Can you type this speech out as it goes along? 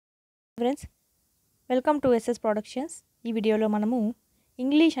Friends welcome to SS productions. ఈ వీడియోలో మనము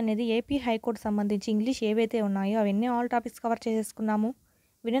ఇంగ్లీష్ అనేది ఏపీ హైకోర్టు సంబంధించి ఇంగ్లీష్ ఏవైతే ఉన్నాయో అవన్నీ ఆల్ టాపిక్స్ కవర్ చేసేసుకున్నాము.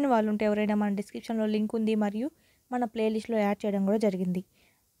 వినని వాళ్ళు ఉంటే ఎవరైనా మన డిస్క్రిప్షన్లో లింక్ ఉంది, మరియు మన ప్లేలిస్ట్లో యాడ్ చేయడం కూడా జరిగింది.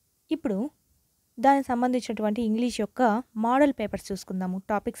 ఇప్పుడు దానికి సంబంధించినటువంటి ఇంగ్లీష్ యొక్క మోడల్ పేపర్స్ చూసుకుందాము.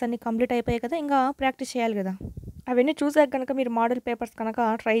 టాపిక్స్ అన్నీ కంప్లీట్ అయిపోయాయి కదా, ఇంకా ప్రాక్టీస్ చేయాలి కదా. అవన్నీ చూసాక కనుక మీరు మోడల్ పేపర్స్ కనుక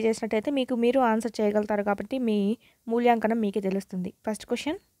ట్రై చేసినట్టయితే మీరు ఆన్సర్ చేయగలుగుతారు, కాబట్టి మీ మూల్యాంకనం మీకే తెలుస్తుంది. First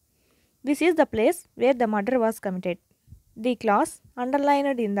question: This is the place where the murder was committed. The clause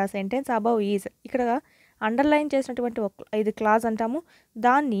underlined in the sentence above is. ఇక్కడ అండర్లైన్ చేసినటువంటి ఇది క్లాజ్ అంటాము.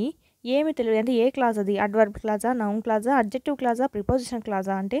 దాన్ని ఏమి తెలియదు అంటే ఏ క్లాజ్ అది? అడ్వర్బ్ క్లాజా, నౌన్ క్లాజా, అడ్జెక్టివ్ క్లాజా, ప్రిపోజిషన్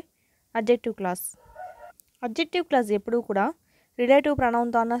క్లాజా అంటే అడ్జెక్టివ్ క్లాజ్. అడ్జెక్టివ్ క్లాజ్ ఎప్పుడూ కూడా రిలేటివ్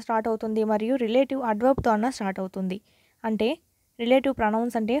ప్రొనౌన్తో అన్న స్టార్ట్ అవుతుంది, మరియు రిలేటివ్ అడ్వర్బ్తో అన్న స్టార్ట్ అవుతుంది. అంటే రిలేటివ్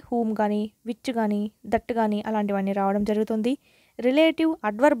ప్రొనౌన్స్ అంటే హూమ్ కానీ, విచ్ కానీ, దట్ కానీ అలాంటివన్నీ రావడం జరుగుతుంది. రిలేటివ్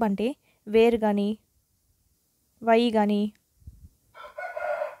అడ్వర్బ్ అంటే వేర్ కానీ, వై కానీ,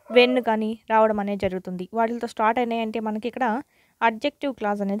 వెన్ కానీ రావడం అనేది జరుగుతుంది. వాటితో స్టార్ట్ అయినాయంటే మనకి ఇక్కడ అడ్జెక్టివ్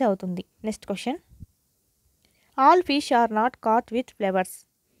క్లాజ్ అనేది అవుతుంది. Next question: all fish are not cot with flavours.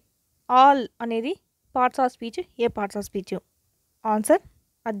 All అనేది parts of speech. A parts of speech? Answer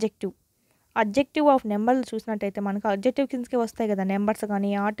adjective. Adjective of నెంబర్లు చూసినట్టయితే మనకు అడ్జెక్టివ్ కిందకే వస్తాయి కదా, నెంబర్స్ కానీ,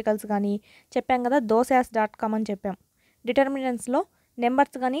 ఆర్టికల్స్ కానీ. చెప్పాం కదా, దోసాస్.com అని చెప్పాం. డిటర్మినెంట్స్లో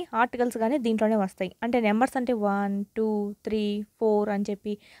నెంబర్స్ కానీ, ఆర్టికల్స్ కానీ దీంట్లోనే వస్తాయి. అంటే నెంబర్స్ అంటే 1, 2, 3, 4 అని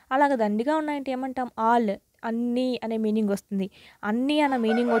చెప్పి అలాగ దండిగా ఉన్నాయంటే ఏమంటాం? ఆల్, అన్నీ అనే మీనింగ్ వస్తుంది. అన్నీ అనే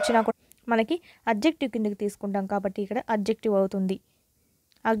మీనింగ్ వచ్చినా కూడా మనకి అడ్జెక్టివ్ కిందకి తీసుకుంటాం, కాబట్టి ఇక్కడ అడ్జెక్టివ్ అవుతుంది.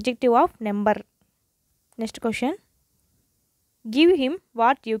 Adjective of number. Next question: give him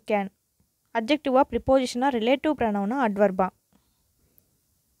what you can. Adjective of preposition, relative pronoun, అడ్వర్బా?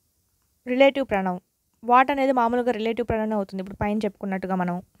 Relative pronoun. What అనేది మామూలుగా రిలేటివ్ ప్రొనౌన్ అవుతుంది. ఇప్పుడు పైన చెప్పుకున్నట్టుగా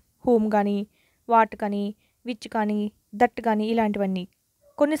మనం హూమ్ కానీ, వాట్ కానీ, విచ్ కానీ, దట్ కానీ ఇలాంటివన్నీ.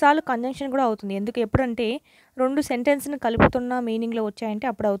 కొన్నిసార్లు కంజంక్షన్ కూడా అవుతుంది. ఎందుకు? ఎప్పుడంటే రెండు సెంటెన్స్ని కలుపుతున్న మీనింగ్లో వచ్చాయంటే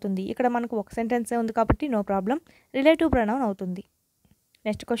అప్పుడు అవుతుంది. ఇక్కడ మనకు ఒక సెంటెన్సే ఉంది కాబట్టి నో ప్రాబ్లం, రిలేటివ్ ప్రొనౌన్ అవుతుంది.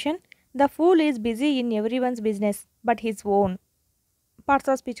 Next question: the fool is busy in every once business but his own. Parts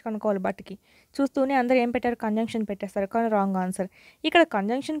of speech కనుక్కోవాలి. బట్కి చూస్తూనే అందరూ ఏం పెట్టారు? కంజంక్షన్ పెట్టేస్తారు, కానీ రాంగ్ ఆన్సర్. ఇక్కడ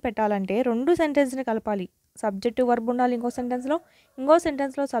కంజంక్షన్ పెట్టాలంటే రెండు సెంటెన్స్ని కలపాలి. సబ్జెక్టివ్ వర్బ్ ఉండాలి ఇంకో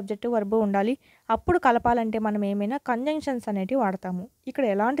సెంటెన్స్లో సబ్జెక్టివ్ వర్బ్ ఉండాలి. అప్పుడు కలపాలంటే మనం ఏమైనా కంజంక్షన్స్ అనేటివి వాడతాము. ఇక్కడ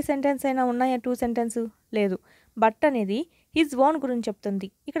ఎలాంటి సెంటెన్స్ అయినా ఉన్నాయా? 2 సెంటెన్స్ లేదు. బట్ అనేది హిజ్ ఓన్ గురించి చెప్తుంది.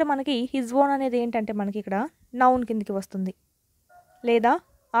 ఇక్కడ మనకి హిజ్ ఓన్ అనేది ఏంటంటే మనకి ఇక్కడ నౌన్ కిందికి వస్తుంది, లేదా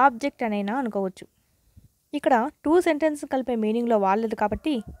ఆబ్జెక్ట్ అనైనా అనుకోవచ్చు. ఇక్కడ 2 సెంటెన్స్ కలిపే మీనింగ్లో వాడలేదు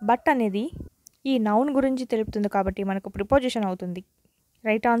కాబట్టి బట్ అనేది ఈ నౌన్ గురించి తెలుపుతుంది, కాబట్టి మనకు ప్రిపోజిషన్ అవుతుంది.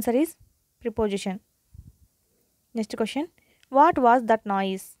 Right answer is preposition. Next question: what was that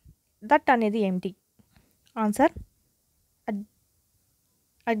noise. That అనేది ఏమిటి? Answer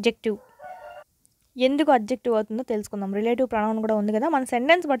adjective. ఎందుకు అడ్జెక్టివ్ అవుతుందో తెలుసుకుందాం. రిలేటివ్ ప్రొనౌన్ కూడా ఉంది కదా, మన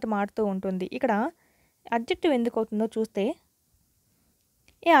సెంటెన్స్ బట్టి మారుతూ ఉంటుంది. ఇక్కడ అడ్జెక్టివ్ ఎందుకు అవుతుందో చూస్తే,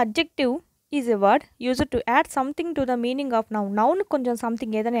 ఏ adjective is a word used to add something to the meaning of noun. Noun కొంచెం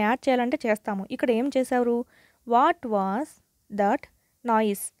సంథింగ్ ఏదైనా యాడ్ చేయాలంటే చేస్తాము. ఇక్కడ ఏం చేశారు? What was that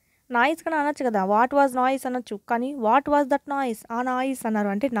noise. Noise కన్నా అనొచ్చు కదా, వాట్ వాజ్ నాయిస్ అనొచ్చు, కానీ వాట్ వాజ్ దట్ నాయిస్, ఆ నాయిస్ అన్నారు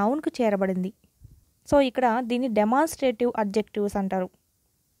అంటే నౌన్కు చేరబడింది. సో ఇక్కడ దీన్ని డెమాన్స్ట్రేటివ్ అడ్జెక్టివ్స్ అంటారు.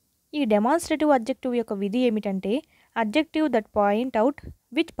 ఈ డెమాన్స్ట్రేటివ్ అడ్జెక్టివ్ యొక్క విధి ఏమిటంటే, adjective that point out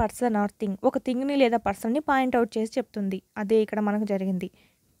which person are thing. ఒక థింగ్ని లేదా పర్సన్ని పాయింట్ అవుట్ చేసి చెప్తుంది. అదే ఇక్కడ మనకు జరిగింది.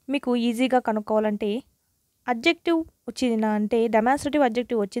 మీకు ఈజీగా కనుక్కోవాలంటే అడ్జెక్టివ్ వచ్చింది అంటే, డెమాన్స్ట్రేటివ్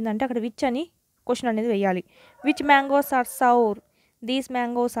అడ్జెక్టివ్ వచ్చిందంటే అక్కడ విచ్ అని క్వశ్చన్ అనేది వేయాలి. Which mangoes are sorrow, these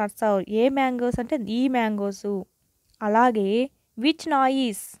mangoes are sorrow. A mangoes అంటే ఈ మ్యాంగోసు. అలాగే విచ్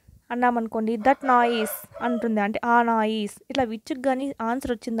నాయిస్ అన్నామనుకోండి, దట్ నాయిస్ అంటుంది, అంటే ఆ నాయిస్. ఇట్లా విచ్కి కానీ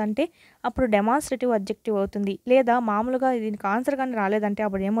ఆన్సర్ వచ్చిందంటే అప్పుడు డెమాన్స్ట్రేటివ్ అడ్జెక్టివ్ అవుతుంది. లేదా మామూలుగా దీనికి ఆన్సర్ కానీ రాలేదంటే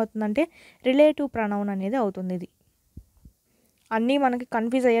అప్పుడు ఏమవుతుందంటే రిలేటివ్ ప్రొనౌన్ అనేది అవుతుంది. ఇది అన్నీ మనకి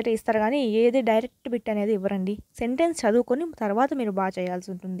కన్ఫ్యూజ్ అయ్యేట్టు ఇస్తారు, కానీ ఏది డైరెక్ట్ బిట్ అనేది ఇవ్వరండి. సెంటెన్స్ చదువుకొని తర్వాత మీరు బాగా చేయాల్సి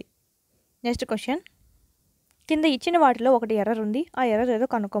ఉంటుంది. నెక్స్ట్ క్వశ్చన్: కింద ఇచ్చిన వాటిలో ఒకటి ఎర్రర్ ఉంది, ఆ ఎర్రర్ ఏదో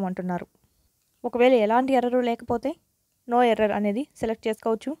కనుక్కోమంటున్నారు. ఒకవేళ ఎలాంటి ఎర్రర్ లేకపోతే నో ఎర్రర్ అనేది సెలెక్ట్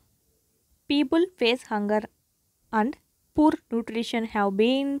చేసుకోవచ్చు. People face hunger and poor nutrition have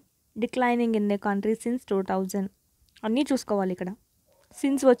been declining in the country since 2000. అన్నీ చూసుకోవాలి. ఇక్కడ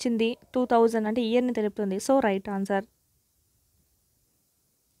సిన్స్ వచ్చింది, 2000 అంటే ఇయర్ని తెలుపుతుంది. So right answer.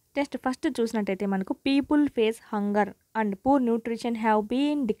 Next first చూసినట్టయితే మనకు people face hunger and poor nutrition have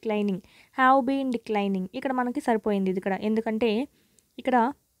been declining. ఇక్కడ మనకి సరిపోయింది ఇది ఇక్కడ, ఎందుకంటే ఇక్కడ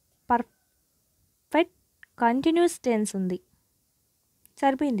పర్ఫెక్ట్ కంటిన్యూస్ టెన్స్ ఉంది.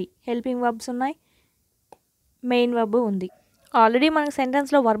 సరిపోయింది. హెల్పింగ్ వర్బ్స్ ఉన్నాయి, మెయిన్ వర్బ్ ఉంది. ఆల్రెడీ మనకు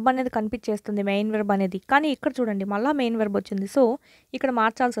సెంటెన్స్లో వర్బ్ అనేది కనిపించేస్తుంది, మెయిన్ వర్బ్ అనేది. కానీ ఇక్కడ చూడండి మళ్ళీ మెయిన్ వర్బ్ వచ్చింది. సో ఇక్కడ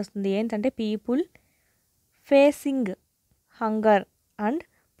మార్చాల్సి వస్తుంది. ఏంటంటే people facing hunger and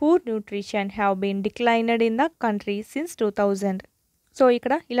poor nutrition have been డిక్లైనెడ్ in the country since 2000. So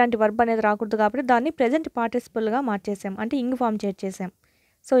ఇక్కడ ఇలాంటి వర్బ్ అనేది రాకూడదు కాబట్టి దాన్ని ప్రెజెంట్ పార్టిసిపల్గా మార్చేసాం, అంటే ఇంగ్ ఫామ్ చేర్చేసాం.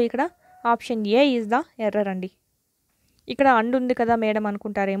 సో ఇక్కడ option A is the error అండి. ఇక్కడ అండ్ ఉంది కదా మేడం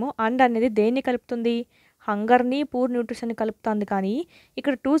అనుకుంటారేమో. అండ్ అనేది దేన్ని కలుపుతుంది? హంగర్ని పూర్ న్యూట్రిషన్ని కలుపుతుంది. కానీ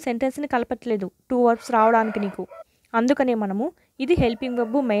ఇక్కడ 2 సెంటెన్స్ని కలపట్లేదు 2 వర్బ్స్ రావడానికి నీకు. అందుకనే మనము ఇది హెల్పింగ్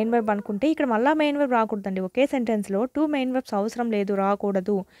వర్బ్ మెయిన్ వర్బ్ అనుకుంటే ఇక్కడ మళ్ళీ మెయిన్ వర్బ్ రాకూడదండి. ఒకే సెంటెన్స్లో 2 మెయిన్ వర్బ్స్ అవసరం లేదు,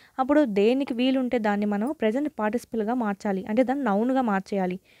 రాకూడదు. అప్పుడు దేనికి వీలుంటే దాన్ని మనం ప్రెజెంట్ పార్టిసిపల్గా మార్చాలి, అంటే దాన్ని నౌన్గా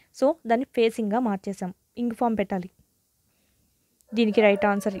మార్చేయాలి. సో దాన్ని ఫేసింగ్గా మార్చేసాం, ఇంగ్ ఫామ్ పెట్టాలి. దీనికి right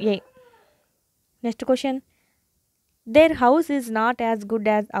answer A. Next question, their house is not as good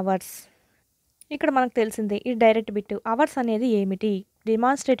as hours. ఇక్కడ మనకు తెలిసిందే ఇది డైరెక్ట్ బిట్. అవర్స్ అనేది ఏమిటి?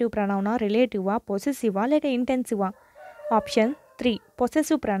 డిమాన్స్ట్రేటివ్ ప్రొనౌనా, రిలేటివా, పొసెసివా లేక ఇంటెన్సివా? ఆప్షన్ 3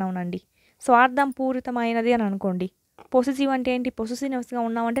 పొసెసివ్ ప్రొనౌన్ అండి. స్వార్థం పూరితమైనది అని అనుకోండి. పొసెసివ్ అంటే ఏంటి? పొసెసివ్నెస్గా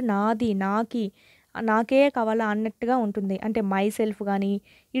ఉన్నామంటే నాది, నాకే కావాలా అన్నట్టుగా ఉంటుంది. అంటే మై సెల్ఫ్ కానీ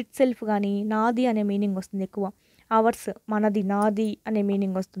ఇట్ సెల్ఫ్ కానీ నాది అనే మీనింగ్ వస్తుంది ఎక్కువ. అవర్స్ మనది, నాది అనే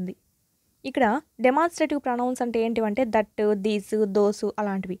మీనింగ్ వస్తుంది. ఇక్కడ డెమాన్స్ట్రేటివ్ ప్రొనౌన్స్ అంటే ఏంటివంటే దట్, దీస్, దోసు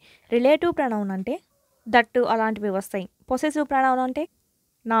అలాంటివి. రిలేటివ్ ప్రొనౌన్ అంటే దట్ అలాంటివి వస్తాయి. పొసెసివ్ ప్రొనౌన్ అంటే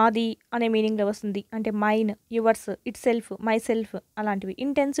నాది అనే మీనింగ్లో వస్తుంది, అంటే mine, yours, it self, my self అలాంటివి.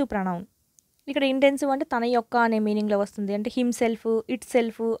 ఇంటెన్సివ్ ప్రొనౌన్ ఇక్కడ ఇంటెన్సివ్ అంటే తన యొక్క అనే మీనింగ్లో వస్తుంది, అంటే హిమ్ సెల్ఫ్, ఇట్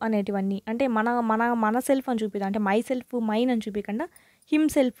సెల్ఫ్ అనేటివన్నీ. అంటే మన మన మన సెల్ఫ్ అని చూపిద్దాం, అంటే మై సెల్ఫ్, మైన్ అని చూపించకుండా హిమ్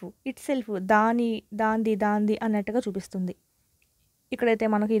సెల్ఫ్, ఇట్ సెల్ఫ్, దాంది అన్నట్టుగా చూపిస్తుంది. ఇక్కడైతే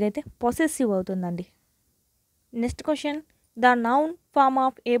మనకు ఇదైతే పొసెసివ్ అవుతుందండి. Next question, the noun form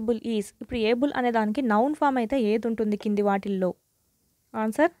of able is. ఇప్పుడు ఏబుల్ అనే దానికి నౌన్ ఫామ్ అయితే ఏది ఉంటుంది కింది వాటిల్లో?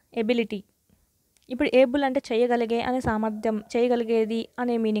 Answer ability. ఇప్పుడు ఏబుల్ అంటే చేయగలిగే అనే సామర్థ్యం, చేయగలిగేది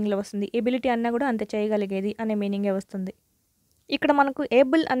అనే మీనింగ్లో వస్తుంది. ఎబిలిటీ అన్నా కూడా అంతే, చేయగలిగేది అనే మీనింగే వస్తుంది. ఇక్కడ మనకు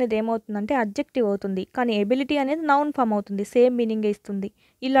ఏబుల్ అనేది ఏమవుతుందంటే అడ్జెక్టివ్ అవుతుంది, కానీ ఎబిలిటీ అనేది నౌన్ ఫామ్ అవుతుంది, సేమ్ మీనింగే ఇస్తుంది.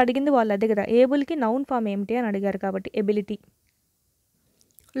 ఇలా అడిగింది వాళ్ళు అదే కదా, ఏబుల్కి నౌన్ ఫామ్ ఏమిటి అని అడిగారు కాబట్టి ఎబిలిటీ.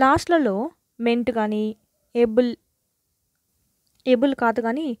 లాస్ట్లలో మెంట్ కానీ ఏబుల్ కాదు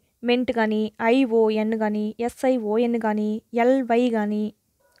కానీ మెంట్ కానీ ఐఓఎన్ కానీ ఎస్ఐఓఎన్ కానీ ఎల్వై కానీ,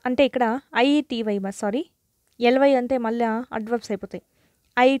 అంటే ఇక్కడ ఐటీవై ఎల్వై అంటే మళ్ళీ అడ్వర్బ్స్ అయిపోతాయి.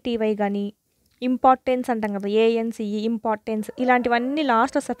 ఐటీవై కానీ ఇంపార్టెన్స్ అంటాం కదా, ఏఎన్సిఈ ఇంపార్టెన్స్, ఇలాంటివన్నీ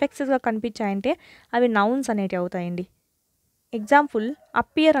లాస్ట్ సఫిక్సెస్గా కనిపించాయంటే అవి నౌన్స్ అనేటివి అవుతాయండి. ఎగ్జాంపుల్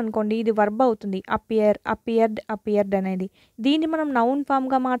అపియర్ అనుకోండి, ఇది వర్బ్ అవుతుంది. అపియర్డ్ అనేది. దీన్ని మనం నౌన్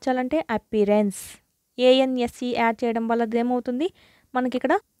ఫామ్గా మార్చాలంటే అపిరెన్స్, ఏఎన్ఎస్ఈ యాడ్ చేయడం వల్ల ఏమవుతుంది మనకి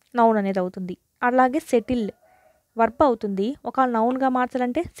ఇక్కడ నౌన్ అనేది అవుతుంది. అలాగే సెటిల్ వర్బ్ అవుతుంది, ఒక నౌన్గా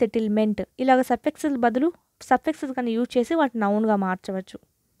మార్చాలంటే సెటిల్మెంట్. ఇలాగ సఫిక్సెస్ బదులు సఫిక్సెస్ కానీ యూజ్ చేసి వాటిని నౌన్గా మార్చవచ్చు.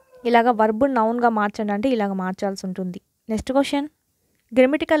 ఇలాగ వర్బ్ నౌన్గా మార్చండి అంటే ఇలాగ మార్చాల్సి ఉంటుంది. నెక్స్ట్ క్వశ్చన్,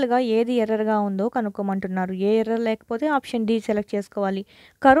 గ్రామటికల్గా ఏది ఎర్రర్గా ఉందో కనుక్కోమంటున్నారు. ఏ ఎర్రర్ లేకపోతే ఆప్షన్ డి సెలెక్ట్ చేసుకోవాలి.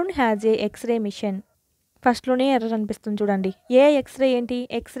 Karun has a x ray machine. ఫస్ట్లోనే error అనిపిస్తుంది చూడండి. ఏ ఎక్స్రే ఏంటి?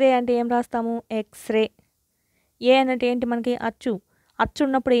 ఎక్స్రే అంటే ఏం రాస్తాము? ఎక్స్రే. ఏ అంటే ఏంటి మనకి? అచ్చు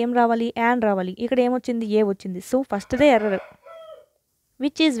ఉన్నప్పుడు ఏం రావాలి? యాన్ రావాలి. ఇక్కడ ఏమొచ్చింది? ఏ వచ్చింది. So ఫస్ట్దే error.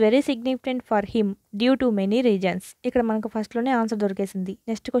 Which is very significant for him due to many reasons. ఇక్కడ మనకు ఫస్ట్లోనే answer దొరికేసింది.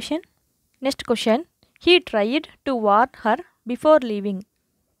 Next question, he tried to warn her before leaving.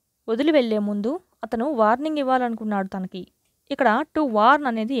 వదిలి వెళ్లే ముందు అతను వార్నింగ్ ఇవ్వాలనుకున్నాడు తనకి. ఇక్కడ టు వార్న్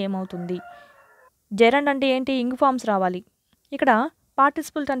అనేది ఏమవుతుంది? జెరండ్ అంటే ఏంటి? ఇంగ్ ఫామ్స్ రావాలి. ఇక్కడ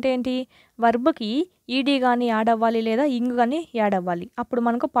పార్టిసిపుల్ అంటే ఏంటి? వర్బ్కి ఈడీ కానీ యాడ్ అవ్వాలి లేదా ఇంగ్ కానీ యాడ్ అవ్వాలి, అప్పుడు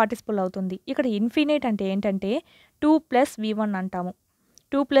మనకు పార్టిసిపుల్ అవుతుంది. ఇక్కడ ఇన్ఫినైట్ అంటే ఏంటంటే 2+V1 అంటాము.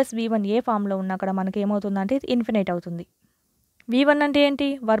 2+V1 ఏ ఫామ్లో ఉన్నా అక్కడ మనకి ఏమవుతుందంటే ఇది ఇన్ఫినైట్ అవుతుంది. V1 అంటే ఏంటి?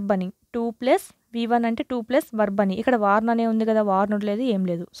 వర్బ్ అని. 2+V1 అంటే 2+ వర్బ్ అని. ఇక్కడ వార్న్ అనే ఉంది కదా, వార్న్ లేదు ఏం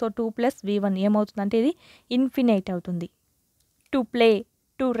లేదు. సో 2+V1 ఏమవుతుందంటే ఇది ఇన్ఫినైట్ అవుతుంది. టు ప్లే,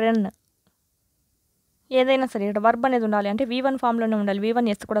 టు రన్, ఏదైనా సరే ఇక్కడ వర్బ్ అనేది ఉండాలి, అంటే V1 ఫామ్లోనే ఉండాలి,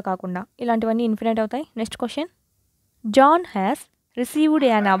 V1S కూడా కాకుండా. ఇలాంటివన్నీ ఇన్ఫినైట్ అవుతాయి. Next question, John has received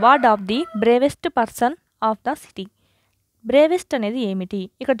an award of the bravest person of the city. Bravest అనేది ఏమిటి?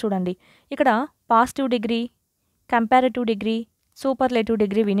 ఇక్కడ చూడండి, ఇక్కడ positive degree, comparative degree, superlative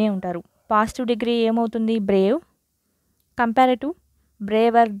degree వినే ఉంటారు. పాజిటివ్ డిగ్రీ ఏమవుతుంది? బ్రేవ్. కంపారిటివ్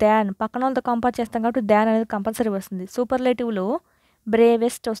బ్రేవర్ దాన్, పక్కన వాళ్ళతో కంపేర్ చేస్తాం కాబట్టి దాన్ అనేది కంపల్సరీ వస్తుంది. సూపర్లేటివ్లో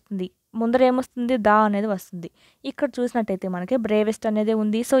బ్రేవెస్ట్ వస్తుంది, ముందర ఏమొస్తుంది? దా అనేది వస్తుంది. ఇక్కడ చూసినట్టయితే మనకి బ్రేవెస్ట్ అనేది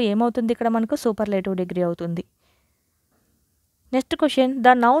ఉంది. సో ఏమవుతుంది ఇక్కడ మనకు? సూపర్లేటివ్ డిగ్రీ అవుతుంది. Next question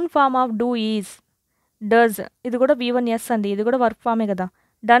the noun form of do is does. ఇది కూడా V1S అండి. ఇది కూడా వర్క్ ఫామే కదా.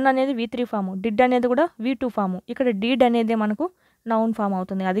 డన్ అనేది V3 ఫాము, డిడ్ అనేది కూడా V2 ఫాము. ఇక్కడ డీడ్ అనేది మనకు నౌన్ ఫామ్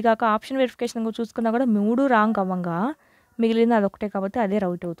అవుతుంది. అది కాక ఆప్షన్ వెరిఫికేషన్ చూసుకున్నా కూడా 3 రాంగ్ అవ్వంగా మిగిలింది అదొకటే కాబట్టి అదే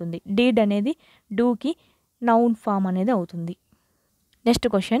రైట్ అవుతుంది. డీడ్ అనేది డూకి నౌన్ ఫామ్ అనేది అవుతుంది. Next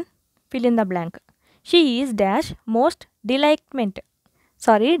question fill in the blank. She is dash most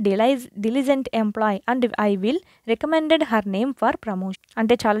diligent employee and I will recommended her name for promotion.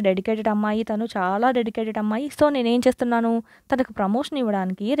 అంటే చాలా డెడికేటెడ్ అమ్మాయి, తను చాలా డెడికేటెడ్ అమ్మాయి. సో నేనేం చేస్తున్నాను, తనకు ప్రమోషన్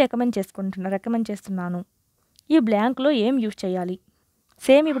ఇవ్వడానికి రికమెండ్ చేస్తున్నాను. ఈ బ్లాంక్లో ఏం యూజ్ చేయాలి?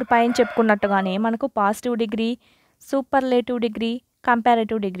 సేమ్ ఇప్పుడు పైన చెప్పుకున్నట్టుగానే మనకు positive degree, superlative degree,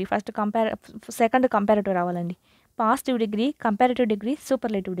 comparative degree. Second comparative రావాలండి. Positive degree, comparative degree,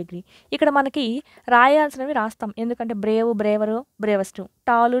 superlative degree. ఇక్కడ మనకి రాయాల్సినవి రాస్తాం. ఎందుకంటే బ్రేవరు, బ్రేవెస్ట్,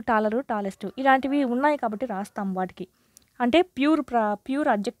 టాలరు, టాలెస్ట్ ఇలాంటివి ఉన్నాయి కాబట్టి రాస్తాం వాటికి. అంటే ప్యూర్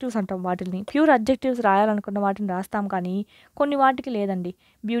అడ్జెక్టివ్స్ అంటాం వాటిని. ప్యూర్ అడ్జెక్టివ్స్ రాయాలనుకున్న వాటిని రాస్తాం, కానీ కొన్ని వాటికి లేదండి.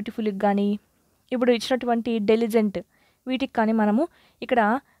 బ్యూటిఫుల్కి కానీ, ఇప్పుడు ఇచ్చినటువంటి డెలిజెంట్ వీటికి కానీ మనము ఇక్కడ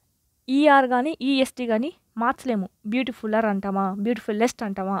ఈఆర్ కానీ ఈఎస్టీ కానీ మార్చలేము. బ్యూటిఫుల్లర్ అంటామా, బ్యూటిఫుల్లెస్ట్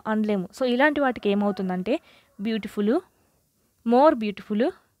అంటామా అనలేము. సో ఇలాంటి వాటికి ఏమవుతుందంటే beautiful, more beautiful,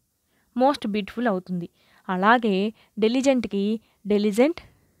 most beautiful అవుతుంది. అలాగే డెలిజెంట్కి diligent,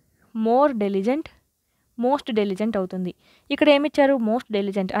 more diligent, most diligent అవుతుంది. ఇక్కడ ఏమిచ్చారు, మోస్ట్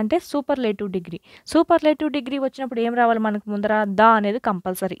డెలిజెంట్ అంటే సూపర్లేటివ్ డిగ్రీ. సూపర్లేటివ్ డిగ్రీ వచ్చినప్పుడు ఏం రావాలి మనకు ముందర, ద అనేది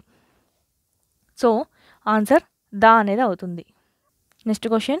కంపల్సరీ. సో ఆన్సర్ ద అనేది అవుతుంది. Next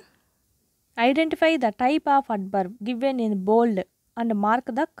question identify the type of adverb given in bold and mark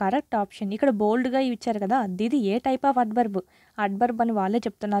the correct option. ఇక్కడ బోల్డ్గా ఇచ్చారు కదా, ఇది ఏ టైప్ ఆఫ్ అడ్వర్బ్ అని వాళ్ళే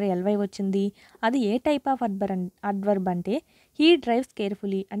చెప్తున్నారు. LY వచ్చింది. అది ఏ టైప్ ఆఫ్ అడ్వర్బ్ అంటే హీ డ్రైవ్స్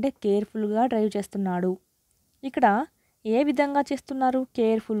కేర్ఫుల్లీ అంటే కేర్ఫుల్గా డ్రైవ్ చేస్తున్నాడు. ఇక్కడ ఏ విధంగా చేస్తున్నారు,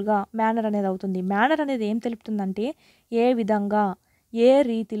 కేర్ఫుల్గా, మేనర్ అనేది అవుతుంది. మేనర్ అనేది ఏం తెలుపుతుందంటే ఏ విధంగా, ఏ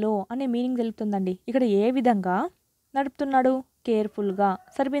రీతిలో అనే మీనింగ్ తెలుపుతుందండి. ఇక్కడ ఏ విధంగా నడుపుతున్నాడు, కేర్ఫుల్గా,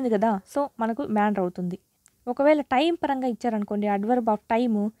 సరిపోయింది కదా. సో మనకు మేనర్ అవుతుంది. ఒకవేళ టైం పరంగా ఇచ్చారనుకోండి, అడ్వర్బ్ ఆఫ్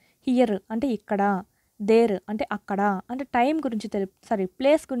టైము హియర్ అంటే ఇక్కడ, దేర్ అంటే అక్కడ, అంటే టైం గురించి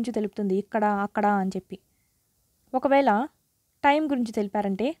ప్లేస్ గురించి తెలుపుతుంది, ఇక్కడ అక్కడ అని చెప్పి. ఒకవేళ టైం గురించి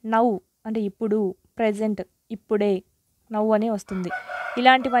తెలిపారంటే నౌ అంటే ఇప్పుడు, ప్రెజెంట్ ఇప్పుడే, నౌ అనే వస్తుంది.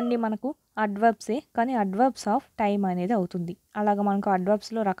 ఇలాంటివన్నీ మనకు అడ్వర్బ్సే, కానీ అడ్వర్బ్స్ ఆఫ్ టైం అనేది అవుతుంది. అలాగా మనకు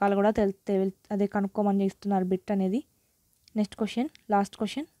అడ్వర్బ్స్లో రకాలు కూడా అదే కనుక్కోమని ఇస్తున్నారు బిట్ అనేది. Next question, last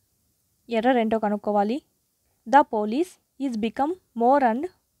question. Error ఏంటో కనుక్కోవాలి. The police is become more and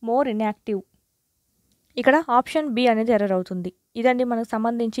more inactive. ఇక్కడ ఆప్షన్ బి అనేది ఎర్రర్ అవుతుంది. ఇదండి మనకు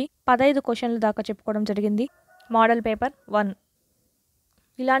సంబంధించి 15 క్వశ్చన్ల దాకా చెప్పుకోవడం జరిగింది. Model paper 1.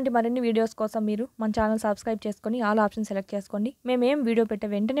 ఇలాంటి మరిన్ని వీడియోస్ కోసం మీరు మన ఛానల్ సబ్స్క్రైబ్ చేసుకొని ఆల్ ఆప్షన్ సెలెక్ట్ చేసుకోండి. మేమేం వీడియో పెట్టే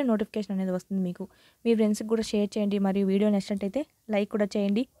వెంటనే నోటిఫికేషన్ అనేది వస్తుంది మీకు. మీ ఫ్రెండ్స్కి కూడా షేర్ చేయండి. మరియు వీడియో నచ్చినట్టయితే లైక్ కూడా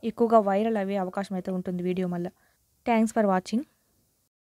చేయండి. ఎక్కువగా వైరల్ అయ్యే అవకాశం అయితే ఉంటుంది వీడియో. మళ్ళీ థ్యాంక్స్ ఫర్ వాచింగ్.